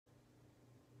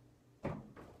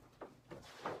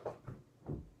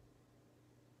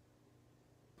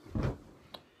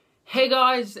Hey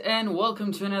guys, and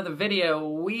welcome to another video.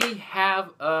 We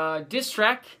have a diss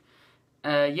track.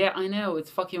 Yeah, I know, it's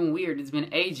fucking weird, it's been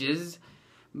ages.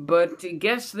 But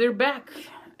guess they're back.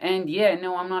 And yeah,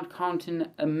 no, I'm not counting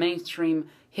mainstream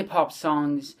hip-hop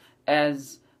songs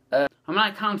as... I'm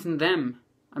not counting them.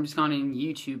 I'm just counting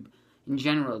YouTube in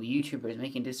general, YouTubers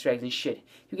making diss tracks and shit.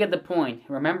 You get the point.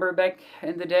 Remember back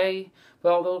in the day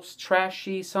with all those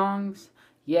trashy songs?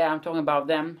 Yeah, I'm talking about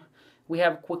them. We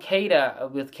have Quadeca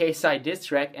with KSI diss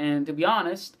track, and to be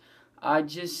honest, I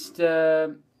just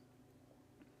I've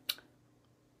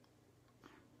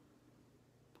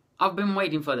been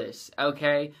waiting for this.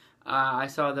 Okay, I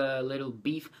saw the little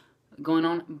beef going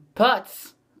on,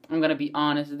 but I'm gonna be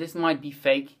honest. This might be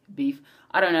fake beef.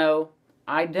 I don't know.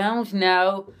 I'm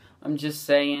just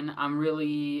saying. I'm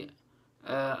really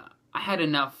I had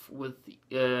enough with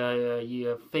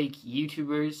fake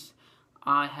YouTubers.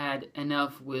 I had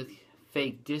enough with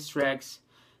fake diss tracks.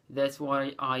 That's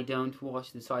why I don't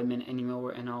watch the Sidemen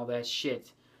anymore and all that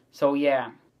shit. So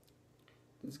yeah,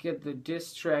 let's get the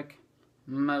diss track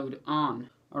mode on.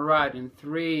 Alright, in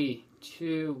 3,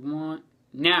 2, 1,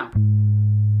 now.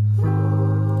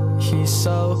 He's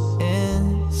so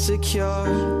insecure,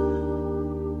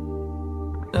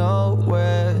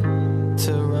 nowhere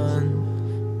to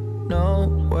run,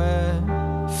 nowhere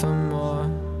for more.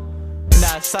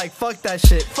 Nah, psych, fuck that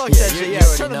shit. Fuck that shit. Yeah,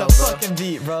 turn on the fucking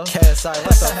beat, bro. KSI,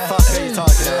 what the fuck are you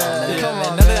talking about, man? Come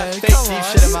on, none of that fake deep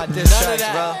shit in my diss tracks,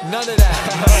 bro. None of that.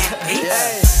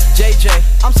 Hey, JJ,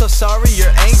 I'm so sorry you're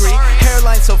angry.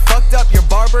 Hairline so fucked up, your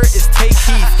barber is Take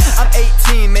Heath. I'm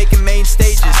 18, making main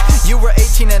stages. You were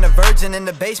 18 and a virgin in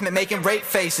the basement making rape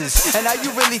faces. And now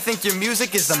you really think your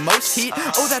music is the most heat?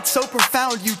 Oh, that's so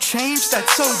profound, you changed,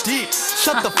 that's so deep.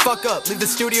 Shut the fuck up, leave the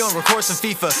studio and record some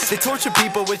FIFA. They torture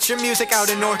people with your music out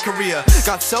in North Korea.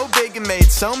 Got so big and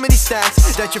made so many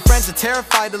stacks that your friends are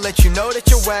terrified to let you know that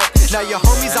you're whack. Now your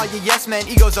homies are your yes man,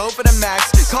 egos over the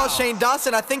max. Call Shane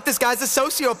Dawson, I think this guy's a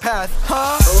sociopath.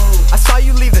 Huh? I saw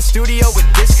you leave the studio with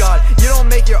this god. You don't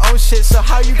make your own shit, so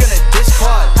how you gonna diss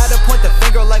Quad? Had to point the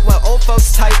finger like when old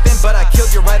folks typing, but I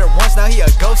killed your writer once, now he a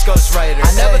ghost writer.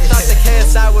 I never thought the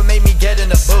KSI would make me get in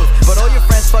the booth, but all your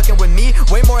friends fucking with me,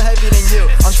 way more heavy than you.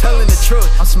 I'm telling the truth.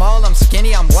 I'm small, I'm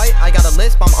skinny, I'm white, I got a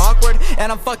lisp, I'm awkward,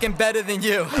 and I'm fucking better than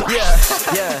you.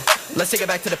 Yeah. Let's take it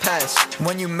back to the past,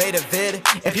 when you made a vid,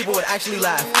 and people would actually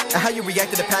laugh at how you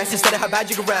reacted to past instead of how bad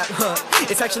you could rap.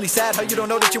 It's actually sad how you don't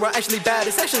know that you are actually bad.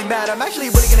 It's actually mad. I'm actually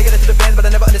really gonna get into the band, but I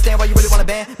never understand why you really wanna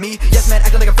ban me. Yes man,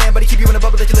 acting like a fan, but he keep you in a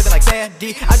bubble that you living like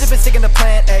Sandy. I just been sticking to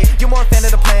plan A, you're more a fan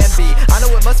of the plan B. I know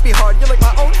it must be hard, you're like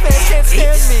my own fan, can't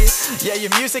stand me. Yeah,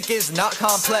 your music is not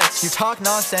complex. You talk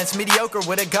nonsense, mediocre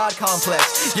with a god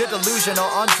complex. You're delusional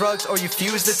on drugs or you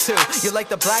fuse the two. You're like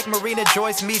the Black Marina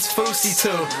Joyce meets Fousey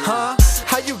too. Huh?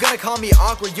 How you gonna call me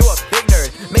awkward? You a big nerd.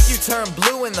 Make you turn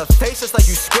blue in the face just like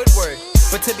you Squidward.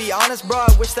 But to be honest, bro, I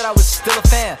wish that I was still a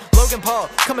fan. Logan Paul,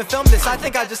 come and film this, I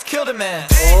think I just killed a man.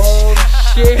 Oh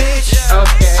shit. Bitch,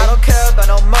 okay. I don't care about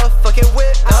no motherfucking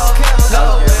whip.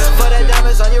 No. For the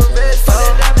diamonds on your wrist, for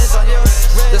the diamonds on your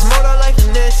wrist. There's more to life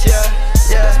than this, yeah.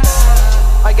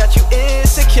 I got you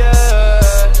insecure.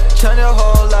 Turn your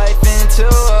whole life into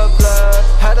a blur.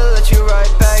 Had to let you right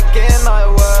back in my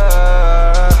world.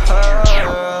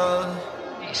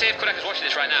 Say if Quadeca's watching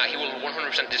this right now, he will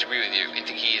 100% disagree with you and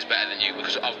think he is better than you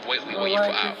because of what you put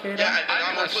out. Yeah,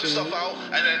 I'm gonna put stuff out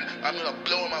and then I'm gonna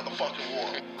blow him out the fucking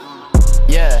water.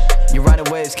 Yeah, you riding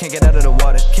waves, can't get out of the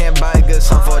water. Can't buy a good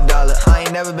song for $1. I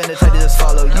ain't never been the type to just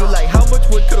follow. You like, how much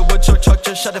wood could a woodchuck chuck?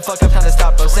 Just shut the fuck up, kinda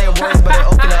stop us. Saying words, but it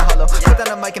open and hollow. Put down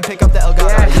the mic and pick up the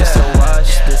Elgato. I used to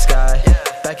watch this guy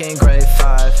back in grade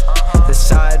 5. The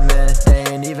Sidemen, they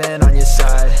ain't even on your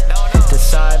side. The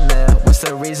Sidemen, what's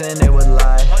the reason it would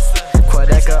lie?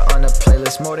 Quadeca on the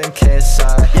playlist more than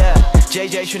KSI. Yeah,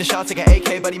 JJ shooting shots like an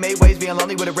AK, but he made waves being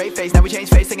lonely with a rape face. Now we change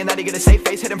face, thinking that he get a safe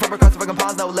face. Hit him from across the fucking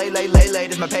ponds, no lay.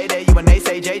 This my payday, you and they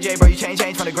say JJ, bro, you change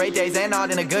from the great days, and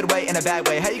not in a good way, in a bad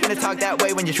way. How you gonna talk that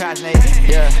way when you're trash, mate?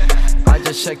 Yeah, I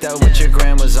just checked out what your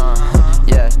gram was on.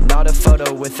 Yeah, not a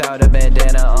photo without a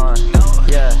bandana on.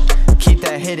 Yeah, keep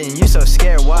that hidden, you so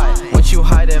scared, why? What you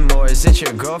hiding more, is it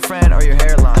your girlfriend or your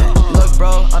hairline? Look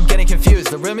bro, I'm getting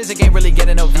confused, the real music ain't really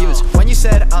getting no views. When you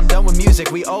said I'm done with music,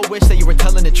 we all wish that you were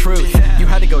telling the truth. You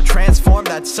had to go transform,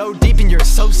 that's so deep and you're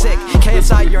so sick.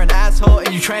 KSI, you're an asshole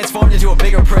and you transformed into a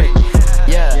bigger prick.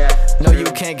 Yeah, no you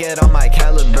can't get on my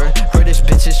caliber. British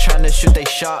bitches bitches trying to shoot they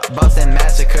shot, bout that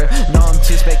massacre. No, I'm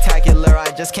too spectacular,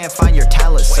 I just can't find your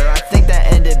talent, sir. I think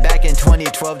that ended back in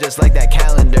 2012, just like that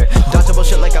calendar. Dodge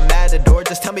bullshit like a matador,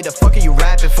 just tell me the fuck are you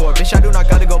rapping for? Bitch, I do not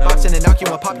gotta go boxing and knock you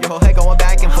and pop your whole head going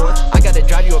back and forth. I gotta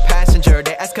drive you a passenger,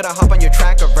 they ask could I hop on your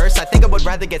track or verse? I think I would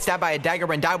rather get stabbed by a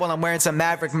dagger and die while I'm wearing some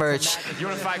Maverick merch. You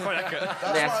wanna fight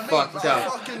Quadeca? That's fucked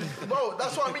up. Bro,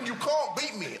 that's what I mean, you can't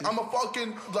beat me. I'm a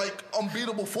fucking, like,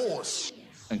 unbeatable force.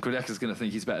 And Quadeca's gonna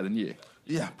think he's better than you.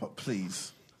 Yeah, but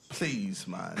please,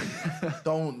 man.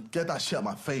 Don't get that shit out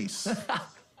my face.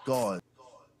 God.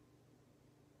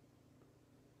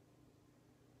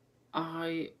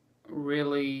 I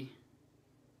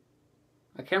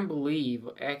can't believe,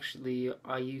 actually,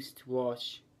 I used to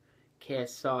watch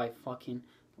KSI fucking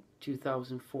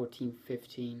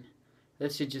 2014-15.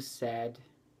 That's just sad.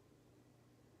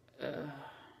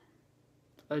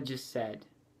 That's just sad.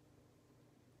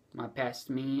 My past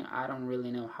me, I don't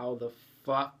really know how the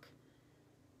fuck.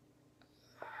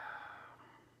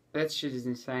 That shit is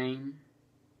insane.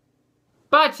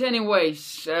 But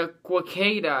anyways,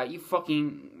 Quadeca, you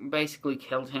fucking basically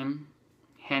killed him.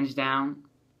 Hands down,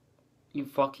 you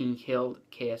fucking killed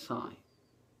KSI.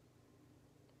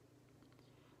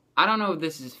 I don't know if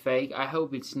this is fake. I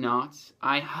hope it's not.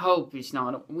 I hope it's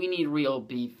not. We need real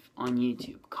beef on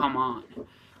YouTube. Come on.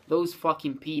 Those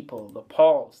fucking people, the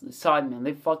Pauls, the Sidemen,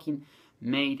 they fucking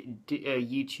made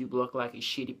YouTube look like a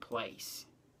shitty place.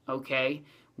 Okay?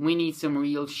 We need some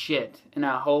real shit. And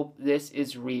I hope this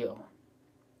is real.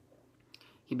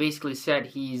 He basically said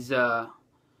he's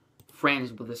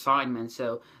friends with the Sidemen,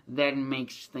 so that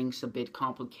makes things a bit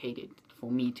complicated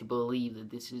for me to believe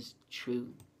that this is true.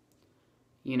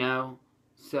 You know?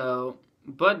 So,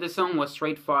 but the song was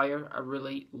straight fire. I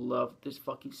really loved this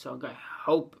fucking song. I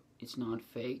hope it's not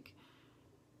fake.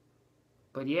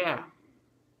 But yeah.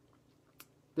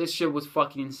 This shit was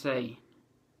fucking insane.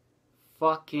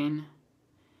 Fucking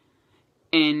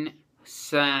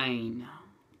insane.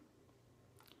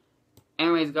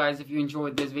 Anyways, guys, if you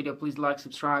enjoyed this video, please like,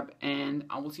 subscribe, and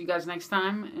I will see you guys next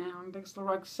time. And thanks for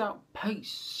watching. So,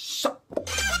 peace.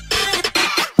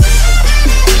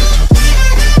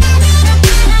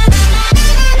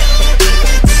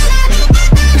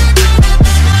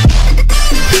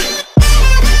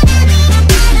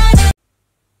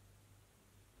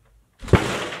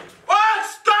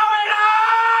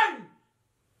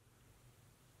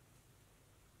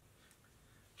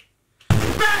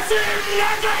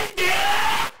 Massive